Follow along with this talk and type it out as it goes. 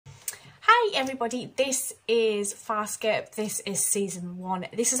everybody, this is Farscape, this is season 1,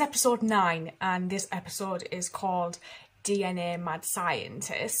 this is episode 9 and this episode is called DNA Mad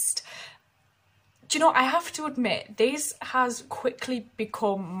Scientist. Do you know, I have to admit, this has quickly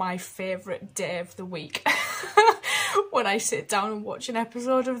become my favourite day of the week when I sit down and watch an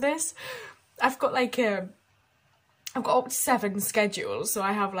episode of this. I've got up to 7 schedules, so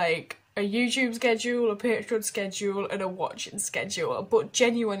I have like a YouTube schedule, a Patreon schedule and a watching schedule, but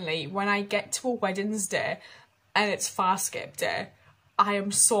genuinely when I get to a Wednesday and it's Farscape day, I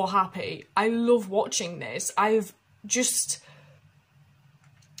am so happy. I love watching this. I've just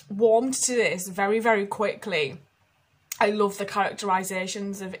warmed to this very, very quickly. I love the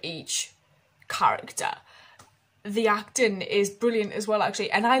characterizations of each character. The acting is brilliant as well, actually,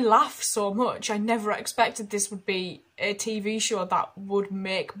 and I laugh so much. I never expected this would be a TV show that would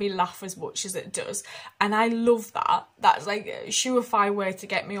make me laugh as much as it does, and I love that. That's like a surefire way to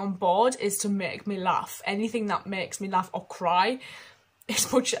get me on board, is to make me laugh. Anything that makes me laugh or cry,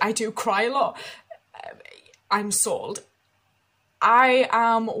 as much as I do cry a lot, I'm sold. I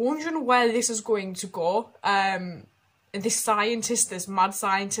am wondering where this is going to go. This scientist, this mad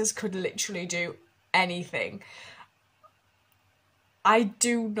scientist, could literally do anything. I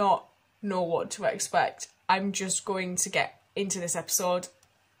do not know what to expect. I'm just going to get into this episode.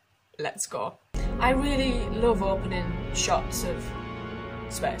 Let's go. I really love opening shots of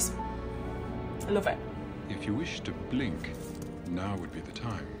space. I love it. If you wish to blink, now would be the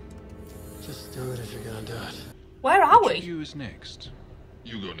time. Just do it if you're gonna do it. Where are Which we? of you is next?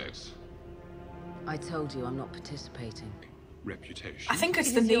 You go next. I told you I'm not participating. Reputation. I think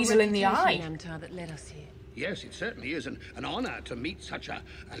it's the needle in the eye. That led us here. Yes, it certainly is an honour to meet such a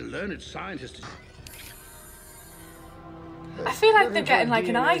learned scientist. I feel like they're getting like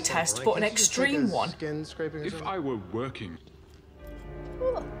an eye test, but an extreme one. Skin scraping or If something? I were working...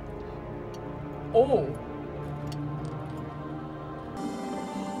 Oh.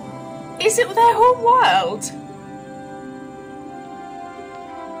 Is it their home world?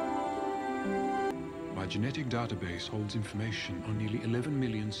 My genetic database holds information on nearly 11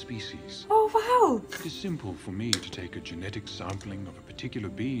 million species. Oh wow. It is simple for me to take a genetic sampling of a particular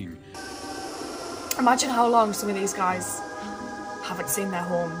being. Imagine how long some of these guys haven't seen their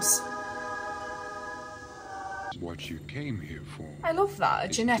homes. What you came here for. I love that, a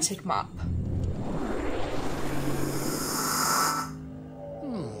genetic map.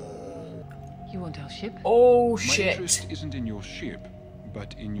 You want our ship? Oh My shit. interest isn't in your ship,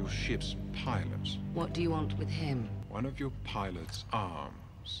 but in your ship's pilot. What do you want with him? One of your pilot's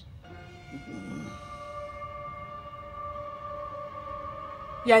arms.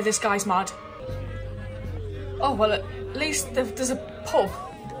 Yeah, this guy's mad. Oh well, at least there's a pub.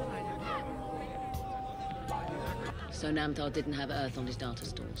 So Namdar didn't have Earth on his data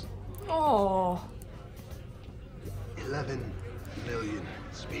stores. Oh. 11 million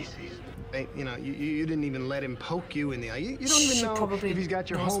species. Hey, you know, you didn't even let him poke you in the eye. You don't even She know probably if he's got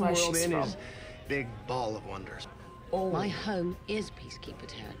your knows home where world she's in from. his big ball of wonders. Oh. My home is Peacekeeper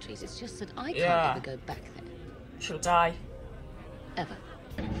territories. It's just that I can't Yeah. ever go back there. She'll die. Ever.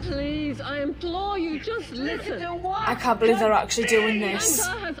 Please, I implore you, just listen. I can't believe they're actually doing this.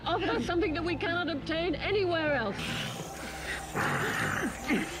 Namdar has offered us something that we cannot obtain anywhere else.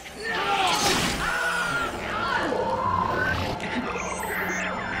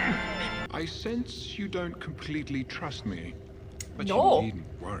 I sense you don't completely trust me. But No. you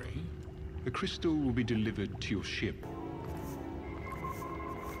needn't worry. The crystal will be delivered to your ship.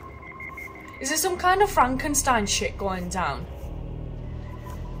 Is there some kind of Frankenstein shit going down?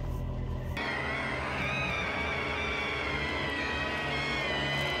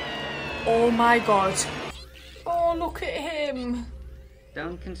 Oh my god. Oh, look at him.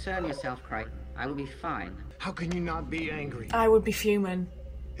 Don't concern yourself, Crichton. I will be fine. How can you not be angry? I would be fuming.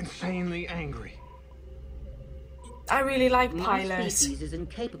 Insanely angry. I really like My pilots. species is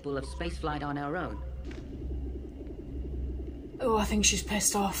incapable of spaceflight on our own. Oh, I think she's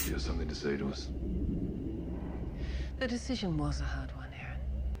pissed off. You have something to say to us? The decision was a hard one, Aaron.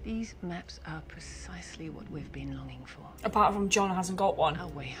 These maps are precisely what we've been longing for. Apart from John hasn't got one. Our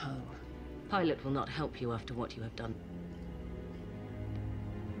way home. Pilot will not help you after what you have done.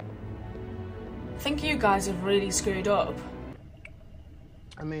 I think you guys have really screwed up.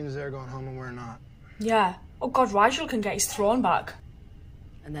 That means they're going home and we're not. Yeah. Oh god, Rigel can get his throne back.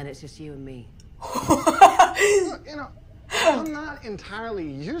 And then it's just you and me. Look, you know, I'm not entirely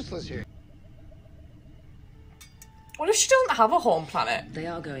useless here. What if she doesn't have a home planet? They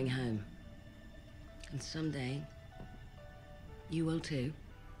are going home. And someday, you will too.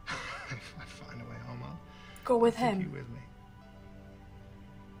 If I find a way home, I'll Go with take you him. with me.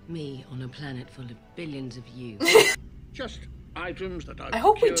 Me on a planet full of billions of you. Just items that I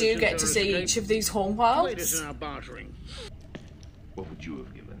hope we do get to see each of these homeworlds. in our bartering. What would you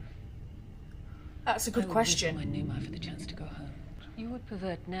have given? That's a good question. I knew for the chance to go home. You would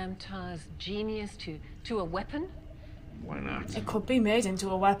pervert Namtar's genius to a weapon? Why not? It could be made into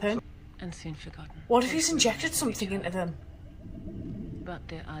a weapon. And soon forgotten. What if he's injected something into them? But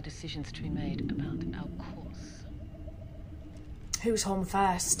there are decisions to be made about our course. Who's home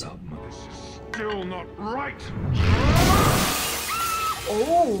first? This is still not right.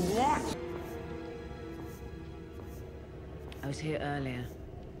 Oh! What? I was here earlier.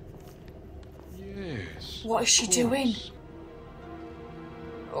 Yes. What is she of doing? course.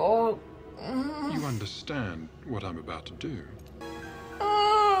 Oh. You understand what I'm about to do.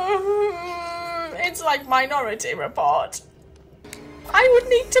 It's like Minority Report. I would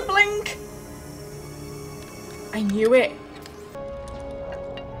need to blink. I knew it.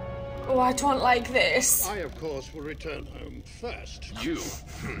 Oh, I don't like this. I, of course, will return home first. You.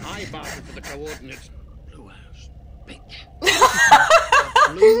 I bartered for the coordinates. Blue-ass bitch.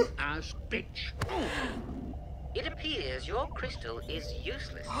 Blue-ass bitch. It appears your crystal is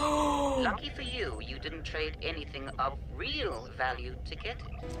useless. Lucky for you, you didn't trade anything of real value to get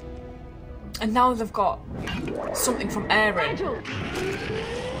it. And now they've got something from Aaron.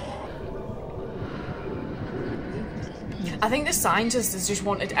 I think the scientist has just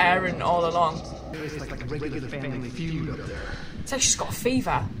wanted Aaron all along. It's like a regular family feud up there. It's like she's got a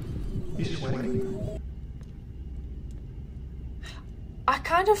fever. He's sweating. I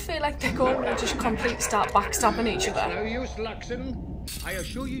kind of feel like they're going to just completely start backstabbing each No other. use, Luxon. I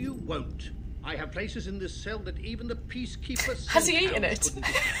assure you, you won't. I have places in this cell that even the peacekeepers. Has he eaten it?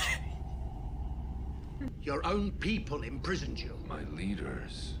 Your own people imprisoned you. My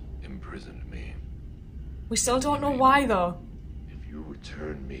leaders imprisoned me. We still don't know why though. If you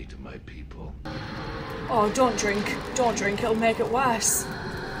return me to my people, Oh, don't drink. Don't drink, it'll make it worse.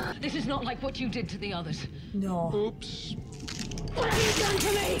 This is not like what you did to the others. No. Oops. What have you done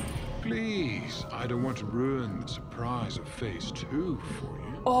to me? Please, I don't want to ruin the surprise of Phase 2 for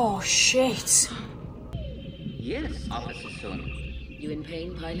you. Oh, shit. Yes, Officer Sun. You in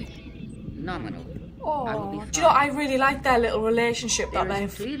pain, pilot? Nominal. I will be Oh, do you know, I fine. really like their little relationship that There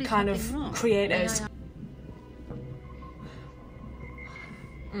is they've clearly kind something of wrong. created.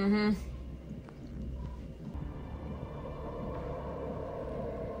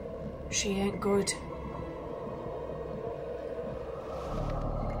 She ain't good.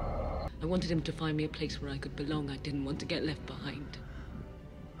 I wanted him to find me a place where I could belong. I didn't want to get left behind.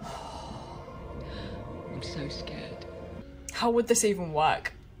 I'm so scared. How would this even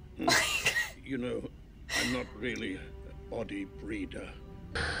work? You know, I'm not really a body breeder.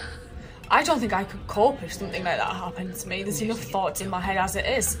 I don't think I could cope if something like that happened to me. There's enough thoughts in my head as it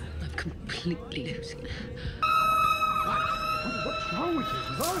is. I'm completely losing it. What's wrong with you?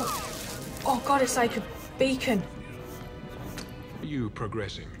 Oh god, it's like a beacon. Are you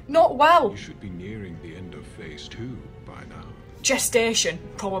progressing? Not well. You should be nearing the end of Phase 2 by now. Gestation,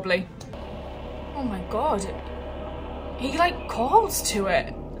 probably. Oh my god. He like calls to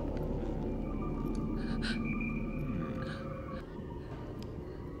it.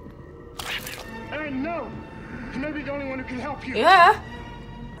 Aaron, no! You may be the only one who can help you. Yeah.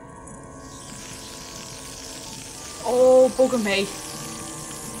 Oh, bugger me.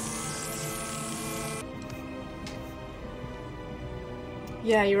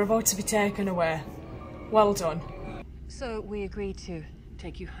 Yeah, you're about to be taken away. Well done. So we agreed to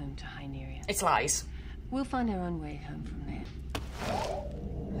take you home to Hyneria. It's lies. We'll find our own way home from there.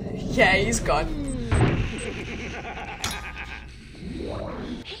 Yeah, he's gone.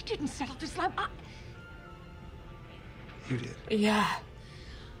 He didn't set up this lab. You did. Yeah.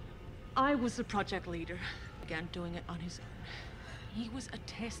 I was the project leader. Began doing it on his own. He was a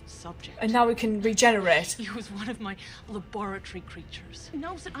test subject. And now we can regenerate. He was one of my laboratory creatures. He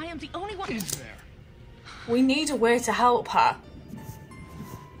knows that I am the only one. Is there? We need a way to help her.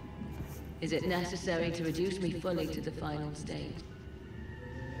 Is it necessary to reduce me fully to the final stage?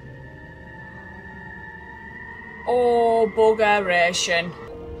 Oh, buggeration.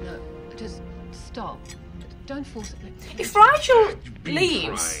 No, just stop. Don't force it. If Rigel be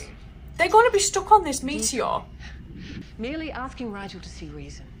leaves, crying. they're going to be stuck on this meteor. Merely asking Rigel to see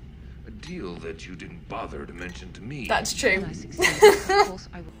reason. a deal that you didn't bother to mention to me. That's true. When I succeed, of course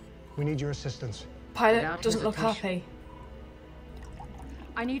I will. We need your assistance. Pilot Without doesn't look hesitation. happy.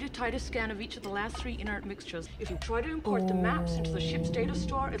 I need a tighter scan of each of the last 3 inert mixtures. If you try to import the maps into the ship's data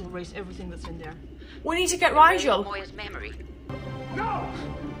store, it'll erase everything that's in there. We need to get Rigel. Moya's memory. No!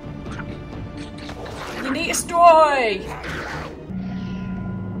 You need to destroy.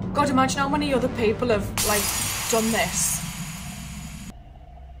 God, imagine how many other people have, like, done this.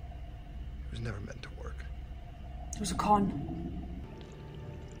 It was never meant to work. It was a con.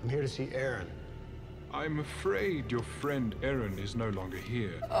 I'm here to see Aaron. I'm afraid your friend Erin is no longer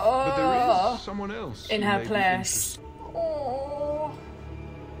here. But there is someone else in who her may be place. interested. Oh.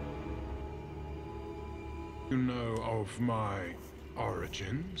 You know of my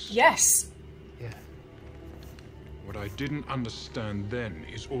origins? Yes. Yeah. What I didn't understand then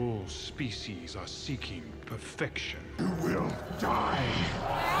is all species are seeking perfection. You will die.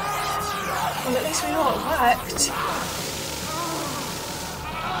 Well, at least we know it worked.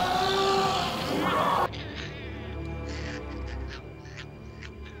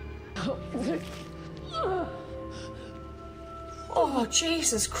 Oh,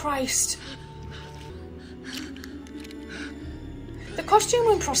 Jesus Christ. The costume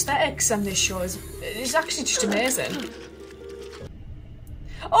and prosthetics on this show is actually just amazing.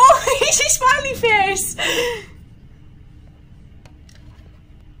 Oh, he's his smiley face!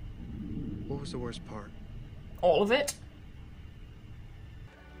 What was the worst part? All of it.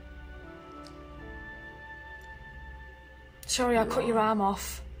 Sorry, I cut your arm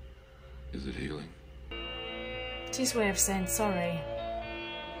off. Is it healing? It's his way of saying sorry.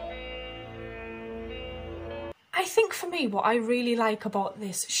 I think for me, what I really like about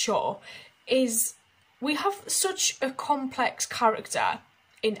this show is we have such a complex character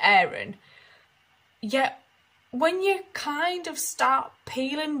in Aaron, yet when you kind of start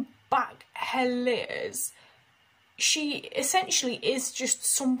peeling back her layers, she essentially is just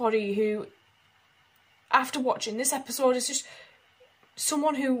somebody who, after watching this episode, is just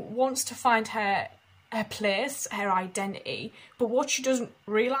someone who wants to find her place, her identity, but what she doesn't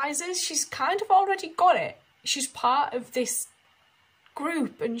realise is she's kind of already got it. She's part of this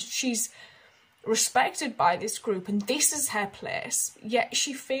group and she's respected by this group and this is her place, yet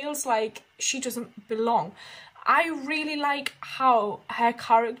she feels like she doesn't belong. I really like how her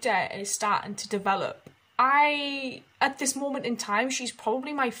character is starting to develop. At this moment in time, she's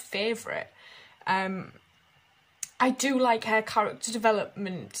probably my favourite. I do like her character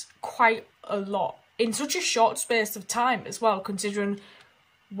development quite a lot in such a short space of time as well, considering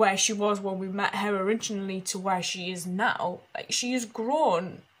where she was when we met her originally to where she is now. Like, she has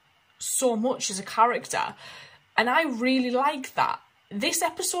grown so much as a character, and I really like that. This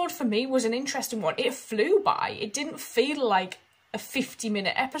episode for me was an interesting one. It flew by. It didn't feel like a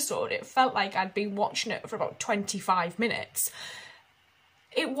 50-minute episode. It felt like I'd been watching it for about 25 minutes.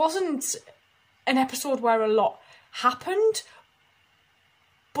 It wasn't an episode where a lot happened,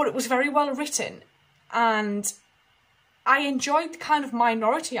 but it was very well written, and I enjoyed the kind of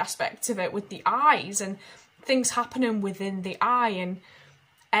minority aspects of it with the eyes and things happening within the eye and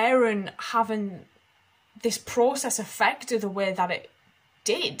Aaron having this process affected the way that it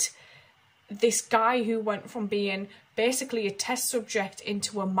did. This guy who went from being basically a test subject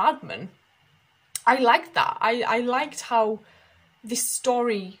into a madman. I liked that. I liked how this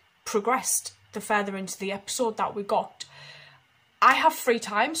story progressed the further into the episode that we got. I have free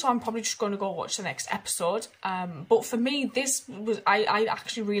time, so I'm probably just going to go watch the next episode. But for me, this was I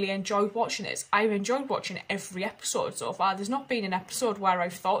actually really enjoyed watching this. I've enjoyed watching every episode so far. There's not been an episode where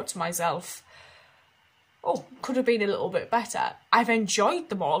I've thought to myself, oh, could have been a little bit better. I've enjoyed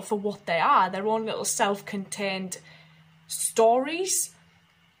them all for what they are. Their own little self-contained stories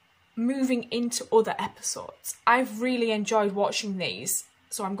moving into other episodes. I've really enjoyed watching these,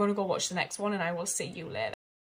 so I'm going to go watch the next one and I will see you later.